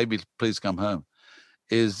 Baby Please Come Home,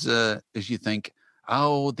 is you think,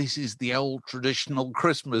 oh, this is the old traditional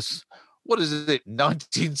Christmas. What is it,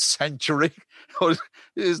 19th century? Or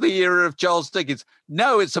is the era of Charles Dickens?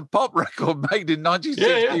 No, it's a pop record made in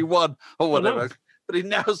 1961 or whatever. But it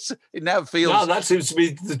now feels... No, that seems to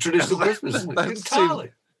be the traditional Christmas, isn't it?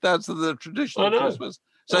 Entirely. That's the traditional Christmas.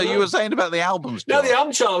 So you were saying about the albums? No, the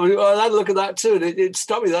album chart. I had a look at that too, and it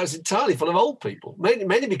struck me that it's entirely full of old people.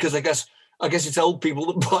 Mainly because I guess it's old people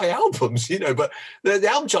that buy albums, But the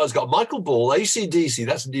album chart's got Michael Ball, AC/DC.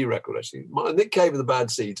 That's a new record actually. Nick Cave and the Bad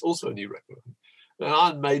Seeds, also a new record.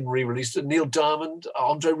 Iron Maiden re-released it. Neil Diamond,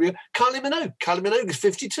 Andre Rieu, Kylie Minogue. Kylie Minogue is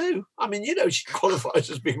 52. I mean, she qualifies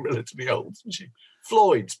as being relatively old, doesn't she?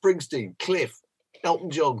 Floyd, Springsteen, Cliff, Elton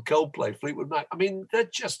John, Coldplay, Fleetwood Mac. I mean, there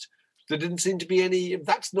didn't seem to be any.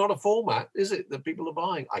 That's not a format, is it, that people are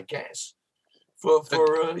buying, I guess,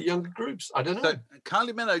 for younger groups? I don't know. So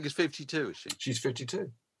Kylie Minogue is 52, is she? She's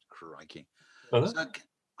 52. Crikey. So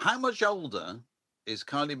how much older is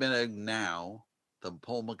Kylie Minogue now than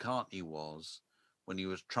Paul McCartney was when he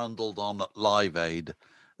was trundled on at Live Aid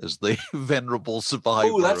as the venerable survivor?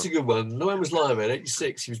 Oh, that's a good one. No, when was Live Aid?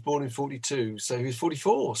 86. He was born in 42, so he was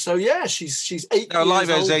 44. So yeah, she's 8 years Live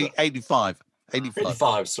Aid's older. 85.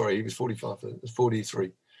 85, sorry, he was 45. It was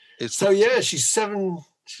 43. She's 7.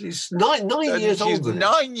 She's nine years older. She's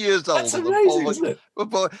 9 years older. That's amazing, isn't it?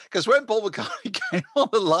 Because when Paul McCartney came on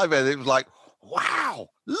the Live Aid, it was like, wow,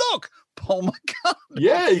 look, Paul McCartney.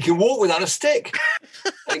 Yeah, he can walk without a stick.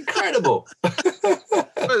 Incredible.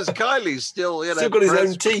 Whereas Kylie's still got his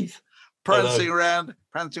own teeth. Prancing around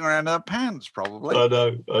her pants, probably. I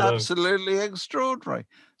know. Absolutely extraordinary.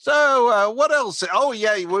 So what else? Oh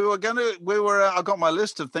yeah, I got my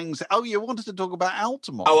list of things. Oh, you wanted to talk about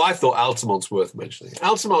Altamont. Oh, I thought Altamont's worth mentioning.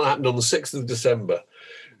 Altamont happened on the 6th of December,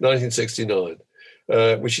 1969,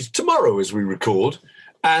 which is tomorrow as we record,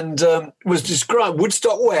 and was described,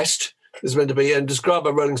 Woodstock West This is meant to be, and described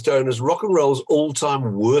by Rolling Stone as rock and roll's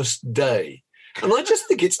all-time worst day. And I just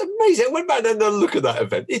think it's amazing. I went back and had a look at that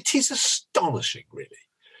event. It is astonishing, really.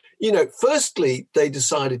 Firstly, they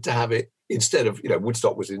decided to have it instead of,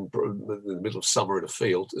 Woodstock was in the middle of summer in a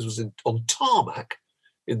field. This was on tarmac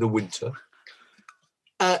in the winter.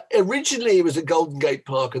 Originally, it was at Golden Gate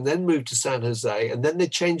Park and then moved to San Jose. And then they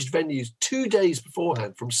changed venues 2 days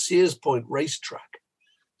beforehand from Sears Point Racetrack,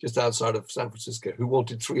 just outside of San Francisco, who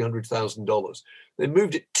wanted $300,000. They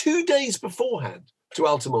moved it 2 days beforehand to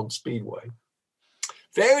Altamont Speedway.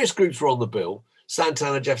 Various groups were on the bill.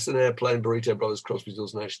 Santana, Jefferson Airplane, Burrito Brothers, Crosby,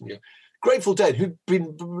 Stills, Nash & Young. Grateful Dead, who'd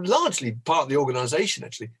been largely part of the organisation,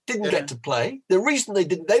 actually, didn't get to play. The reason they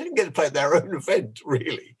didn't get to play at their own event,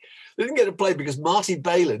 really. They didn't get to play because Marty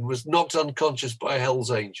Balin was knocked unconscious by a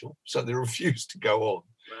Hell's Angel, so they refused to go on.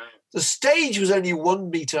 Wow. The stage was only 1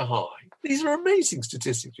 metre high. These are amazing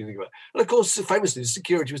statistics when you think about it. And of course, famously, the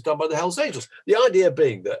security was done by the Hells Angels. The idea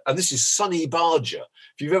being that, and this is Sonny Barger.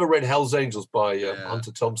 If you've ever read Hells Angels by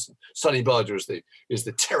Hunter Thompson, Sonny Barger is the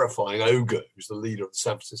terrifying ogre who's the leader of the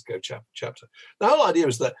San Francisco chapter. The whole idea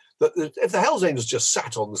is that if the Hells Angels just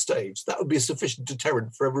sat on the stage, that would be a sufficient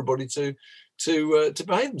deterrent for everybody to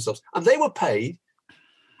behave themselves. And they were paid.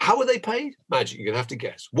 How were they paid? Magic. You're going to have to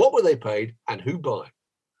guess. What were they paid, and who by?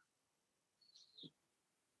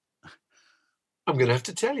 I'm going to have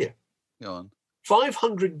to tell you. Go on.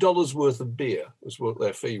 $500 worth of beer was what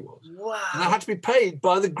their fee was. Wow. And that had to be paid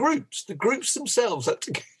by the groups. The groups themselves had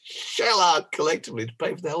to shell out collectively to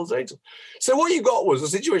pay for the Hells Angels. So what you got was a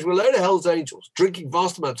situation where a load of Hells Angels drinking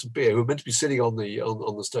vast amounts of beer, who were meant to be sitting on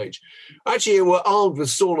the stage, actually were armed with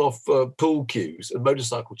sawn-off pool cues and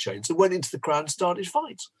motorcycle chains and went into the crowd and started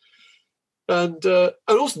fights. And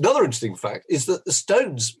also another interesting fact is that the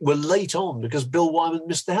Stones were late on because Bill Wyman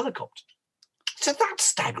missed the helicopter. So that's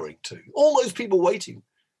staggering too. All those people waiting,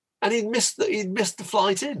 and he'd missed the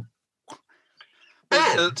flight in.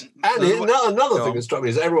 And another thing that struck me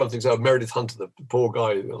is everyone thinks, Meredith Hunter, the poor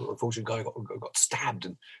guy, unfortunate guy, got stabbed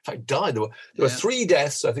and in fact died. There were 3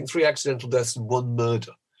 deaths, I think 3 accidental deaths and 1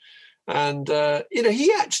 murder. And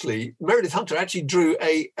Meredith Hunter actually drew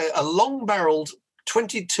a long-barreled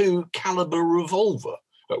 .22 caliber revolver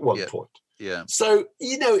at one point. Yeah. So,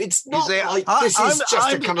 it's not this is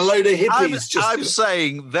just a kind of load of hippies. I'm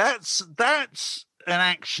saying that's an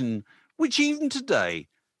action which even today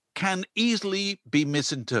can easily be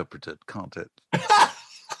misinterpreted, can't it?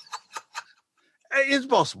 It's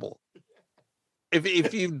possible.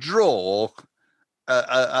 If you draw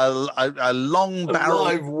a long barrel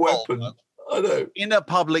live weapon in a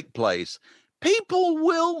public place, people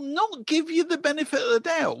will not give you the benefit of the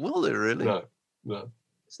doubt, will they really? No.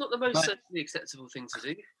 It's not the most socially acceptable thing to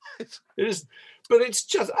do. It is, but it's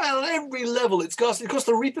just on every level. It's ghastly. Of course,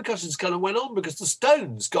 the repercussions kind of went on because the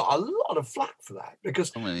Stones got a lot of flack for that because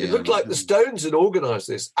it looked like the Stones had organised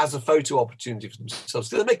this as a photo opportunity for themselves.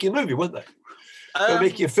 They're making a movie, weren't they? They were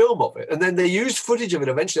making a film of it, and then they used footage of it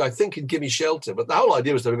eventually, I think, in Gimme Shelter. But the whole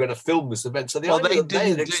idea was they were going to film this event. So they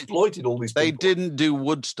had exploited all these people. They didn't do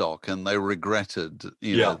Woodstock, and they regretted,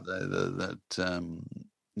 that.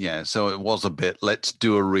 Yeah, so it was a bit, let's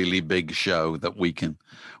do a really big show that we can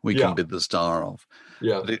be the star of.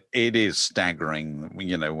 Yeah. But it is staggering,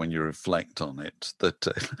 when you reflect on it, that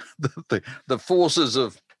the forces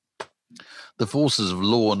of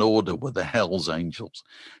law and order were the Hells Angels,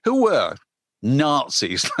 who were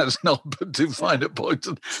Nazis. That's not too fine a point.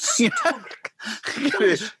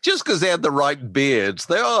 Just because they had the right beards,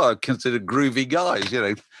 they are considered groovy guys,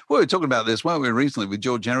 We were talking about this, weren't we, recently with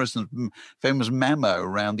George Harrison's famous memo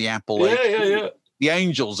around the Apple. Yeah. The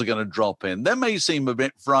Angels are going to drop in. They may seem a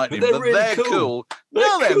bit frightening, but really they're cool.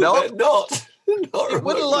 No, they're not. They're not. You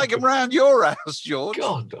wouldn't like them around your house, George.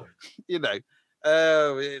 God, no.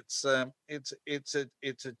 It's a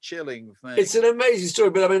chilling thing. It's an amazing story,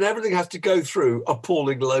 but everything has to go through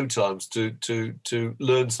appalling low times to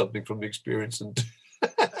learn something from the experience and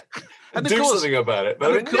do something about it.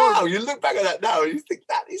 But now you look back at that now and you think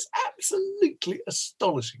that is absolutely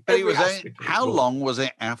astonishing. How long was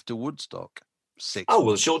it after Woodstock? 6 months. Oh,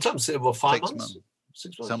 well, a short time. 5 months.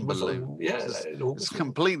 6 months. It's unbelievable. Yeah, it's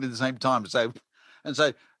completely the same time. So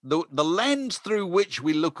the lens through which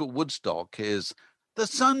we look at Woodstock is the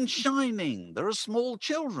sun's shining. There are small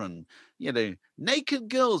children. Naked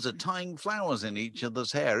girls are tying flowers in each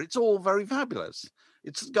other's hair. It's all very fabulous.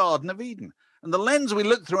 It's the Garden of Eden. And the lens we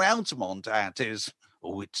look through Altamont at is,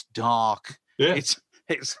 it's dark. Yeah. It's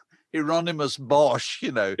Hieronymus Bosch,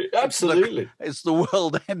 Absolutely. It's the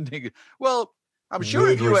world ending. Well, I'm sure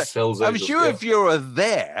if you were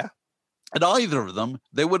there at either of them,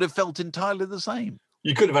 they would have felt entirely the same.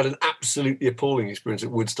 You could have had an absolutely appalling experience at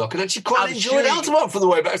Woodstock and actually quite enjoyed Altamont for the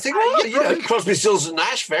way back. I think, Crosby, Stills and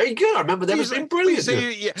Nash, very good. I remember them as being brilliant.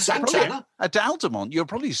 Santana. At Altamont, you're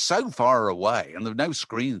probably so far away and there were no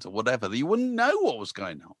screens or whatever that you wouldn't know what was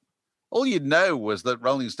going on. All you'd know was that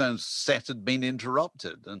Rolling Stones' set had been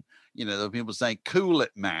interrupted, and there were people saying "Cool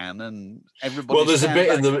it, man," and everybody. Well, there's a bit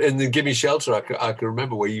in the "Gimme Shelter" I can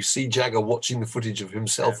remember where you see Jagger watching the footage of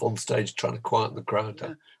himself on stage trying to quieten the crowd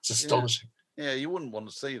down. It's astonishing. Yeah, you wouldn't want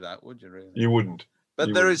to see that, would you? Really? You wouldn't.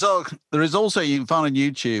 But there is also, you can find on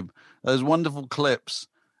YouTube those wonderful clips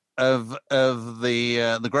of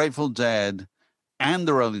the Grateful Dead and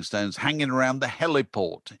the Rolling Stones hanging around the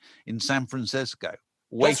heliport in San Francisco.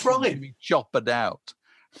 That's right. To be choppered out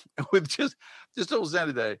with just all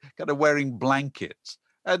standing there, kind of wearing blankets,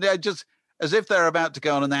 and they're just as if they're about to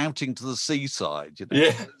go on an outing to the seaside.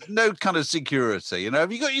 Yeah. No kind of security.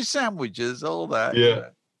 Have you got your sandwiches? All that. Yeah.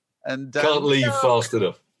 And can't leave fast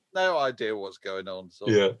enough. No idea what's going on.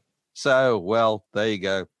 Yeah. So, well, there you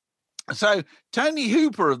go. So, Tony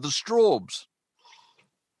Hooper of the Strawbs.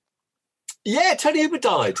 Yeah, Tony Hooper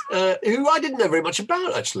died, who I didn't know very much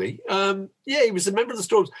about, actually. He was a member of the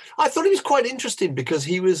Strawbs. I thought he was quite interesting because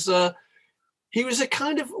he was a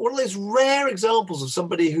kind of one of those rare examples of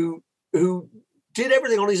somebody who did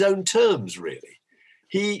everything on his own terms, really.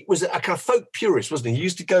 He was a kind of folk purist, wasn't he? He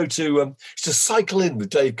used to go to cycle in with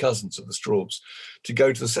Dave Cousins of the Strawbs to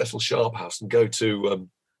go to the Cecil Sharp house and go to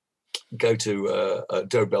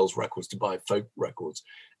Doe Bell's Records to buy folk records,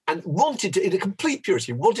 and wanted to, in a complete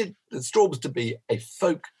purity, wanted the Strawbs to be a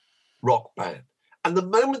folk rock band. And the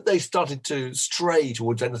moment they started to stray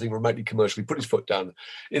towards anything remotely commercial, he put his foot down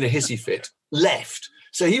in a hissy fit, left.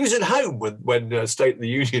 So he was at home when State of the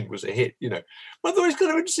Union was a hit, But I thought it was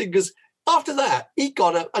kind of interesting because after that, he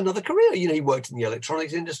got another career. He worked in the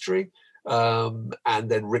electronics industry. And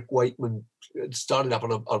then Rick Wakeman started up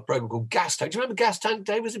on a program called Gas Tank. Do you remember Gas Tank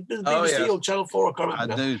Day? Was it BBC or Channel 4? I can't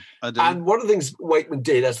remember. I do. And one of the things Wakeman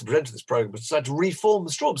did as the presenter of this program was decide to reform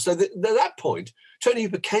the Strawbs. So at that point, Tony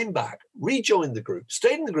Hooper came back, rejoined the group,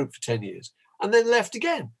 stayed in the group for 10 years, and then left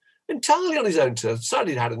again. Entirely on his own terms, decided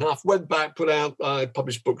he'd had enough, went back,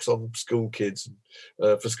 published books on school kids,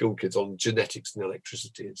 for school kids on genetics and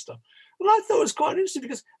electricity and stuff. And I thought it was quite interesting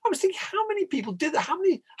because I was thinking, how many people did that? How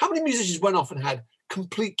many musicians went off and had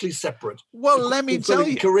completely separate let me tell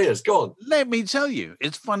you, careers? Go on. Let me tell you,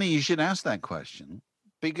 it's funny you should ask that question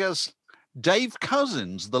because Dave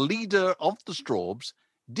Cousins, the leader of the Strawbs,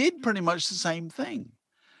 did pretty much the same thing,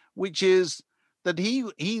 which is that he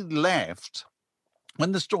left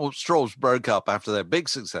when the Strawbs broke up after their big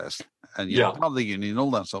success and part of the union,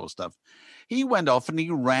 all that sort of stuff. He went off and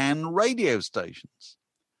he ran radio stations.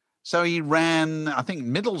 So he ran, I think,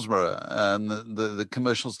 Middlesbrough, the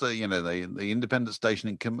commercial station, the independent station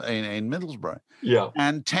in Middlesbrough. Yeah.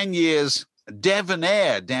 And 10 years, Devon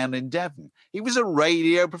Air down in Devon. He was a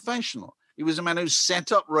radio professional. He was a man who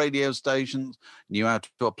set up radio stations, knew how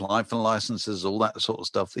to apply for licenses, all that sort of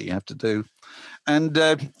stuff that you have to do, and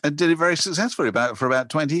did it very successfully for about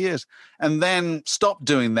 20 years. And then stopped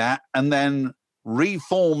doing that and then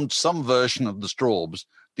reformed some version of the Strawbs,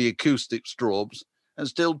 the acoustic Strawbs, and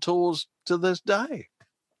still tours to this day.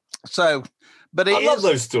 So, but I love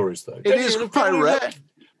those stories, though. It is quite rare.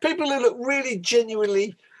 People who look really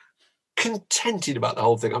genuinely contented about the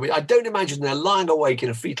whole thing. I mean, I don't imagine they're lying awake in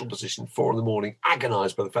a fetal position 4 a.m,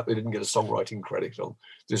 agonised by the fact they didn't get a songwriting credit on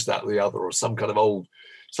this, that, or the other, or some kind of old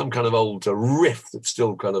riff that's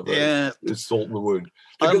still kind of is salt in the wound.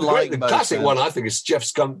 The classic one, I think, is Jeff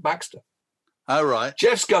Skunk Baxter. Oh, right.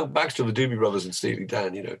 Jeff Skunk Baxter of the Doobie Brothers and Steely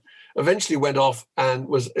Dan, eventually went off and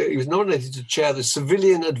was nominated to chair the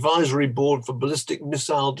Civilian Advisory Board for Ballistic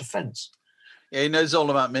Missile Defense. Yeah, he knows all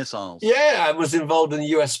about missiles. Yeah, and was involved in the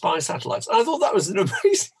US spy satellites. I thought that was an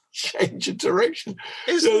amazing change of direction.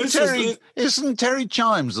 Isn't Terry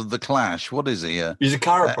Chimes of The Clash? What is he? He's a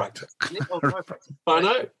chiropractor. I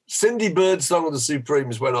know. Cindy Birdsong of the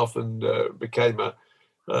Supremes went off and became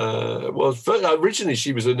originally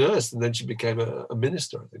she was a nurse and then she became a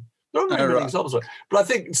minister, I think. There aren't many examples of it. But I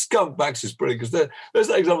think Skunk Baxter's brilliant because there's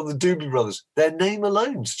that example of the Doobie Brothers. Their name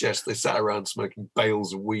alone suggests they sat around smoking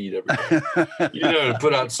bales of weed every day. And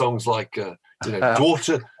put out songs like,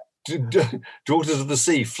 Daughters of the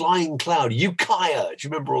Sea, Flying Cloud, Ukiah. Do you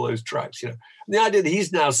remember all those tracks? And the idea that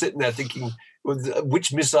he's now sitting there thinking,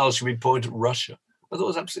 which missile should we point at Russia? I thought it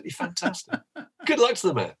was absolutely fantastic. Good luck to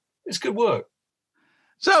the man. It's good work.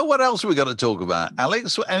 So what else have we got to talk about,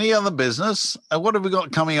 Alex? Any other business? What have we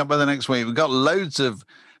got coming up by the next week? We've got loads of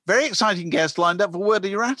very exciting guests lined up for Word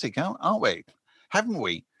of Your Attic, aren't we? Haven't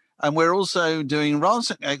we? And we're also doing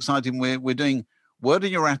rather exciting. We're doing Word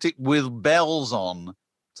in Your Attic with bells on.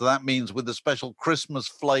 So that means with a special Christmas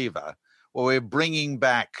flavour, where we're bringing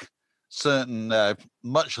back certain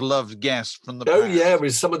much-loved guests from the past. Yeah,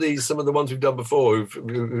 with some of the ones we've done before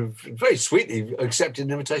who've very sweetly accepted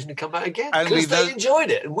an invitation to come back again because they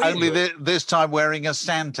enjoyed it. And only this time wearing a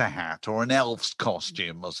Santa hat or an elf's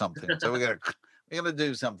costume or something. So we're gonna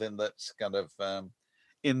do something that's kind of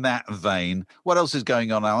in that vein. What else is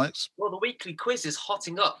going on, Alex? Well, the weekly quiz is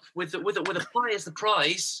hotting up with a pie as the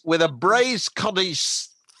prize. With a braised cottage,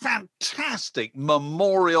 fantastic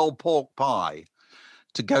memorial pork pie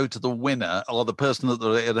to go to the winner or the person at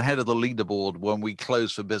the head of the leaderboard when we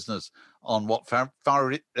close for business on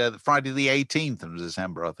Friday the 18th of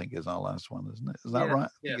December, I think is our last one, isn't it? Is that right?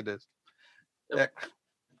 I think it is. Yeah.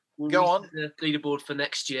 Go on. The leaderboard for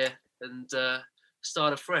next year and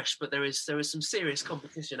start afresh, but there is some serious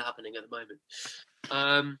competition happening at the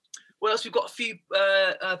moment. What else? We've got a few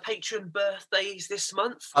patron birthdays this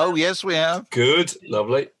month. Oh, yes, we have. Good.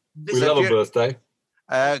 Lovely. We love a birthday.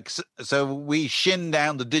 So we shin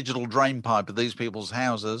down the digital drain pipe of these people's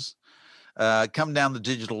houses, come down the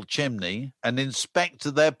digital chimney and inspect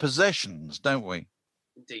their possessions, don't we?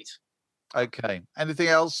 Indeed. Okay. Anything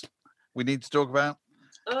else we need to talk about?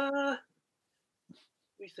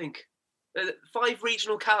 We think 5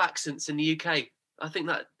 regional cow accents in the UK. I think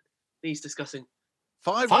that needs discussing.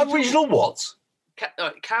 5 regional what?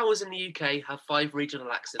 Cows in the UK have 5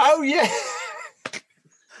 regional accents. Oh, yeah.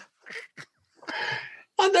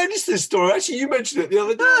 I noticed this story. Actually, you mentioned it the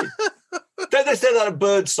other day. They say that a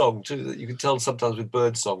bird song, too, that you can tell sometimes with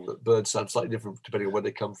bird song that birds sound slightly different depending on where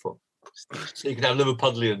they come from. So you can have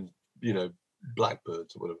Liverpudlian,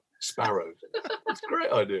 blackbirds or whatever, sparrows. It's a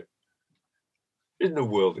great idea. Isn't the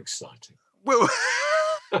world exciting? Well,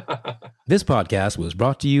 This podcast was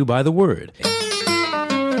brought to you by The Word.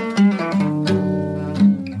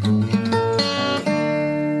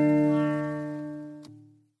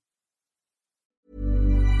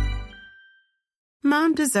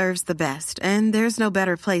 Mom deserves the best, and there's no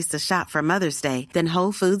better place to shop for Mother's Day than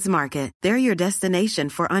Whole Foods Market. They're your destination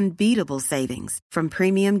for unbeatable savings, from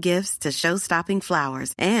premium gifts to show-stopping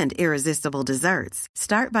flowers and irresistible desserts.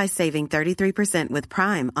 Start by saving 33% with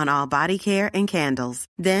Prime on all body care and candles.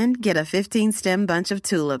 Then get a 15-stem bunch of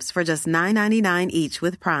tulips for just $9.99 each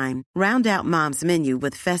with Prime. Round out Mom's menu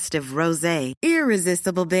with festive rosé,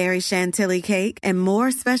 irresistible berry chantilly cake, and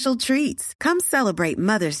more special treats. Come celebrate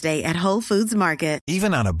Mother's Day at Whole Foods Market.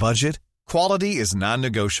 Even on a budget, quality is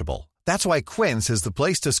non-negotiable. That's why Quince is the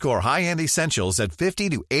place to score high-end essentials at 50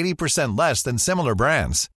 to 80% less than similar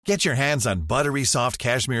brands. Get your hands on buttery soft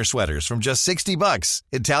cashmere sweaters from just $60,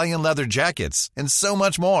 Italian leather jackets, and so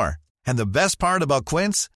much more. And the best part about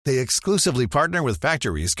Quince, they exclusively partner with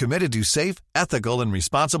factories committed to safe, ethical, and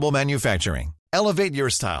responsible manufacturing. Elevate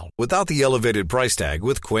your style without the elevated price tag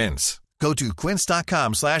with Quince. Go to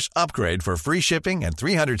quince.com/upgrade for free shipping and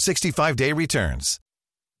 365-day returns.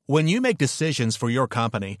 When you make decisions for your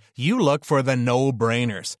company, you look for the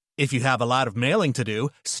no-brainers. If you have a lot of mailing to do,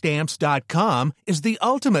 Stamps.com is the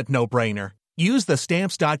ultimate no-brainer. Use the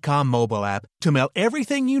Stamps.com mobile app to mail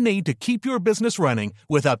everything you need to keep your business running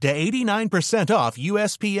with up to 89% off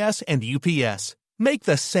USPS and UPS. Make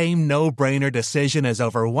the same no-brainer decision as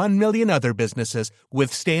over 1 million other businesses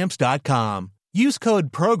with Stamps.com. Use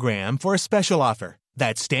code PROGRAM for a special offer.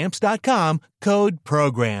 That's Stamps.com, code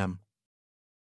PROGRAM.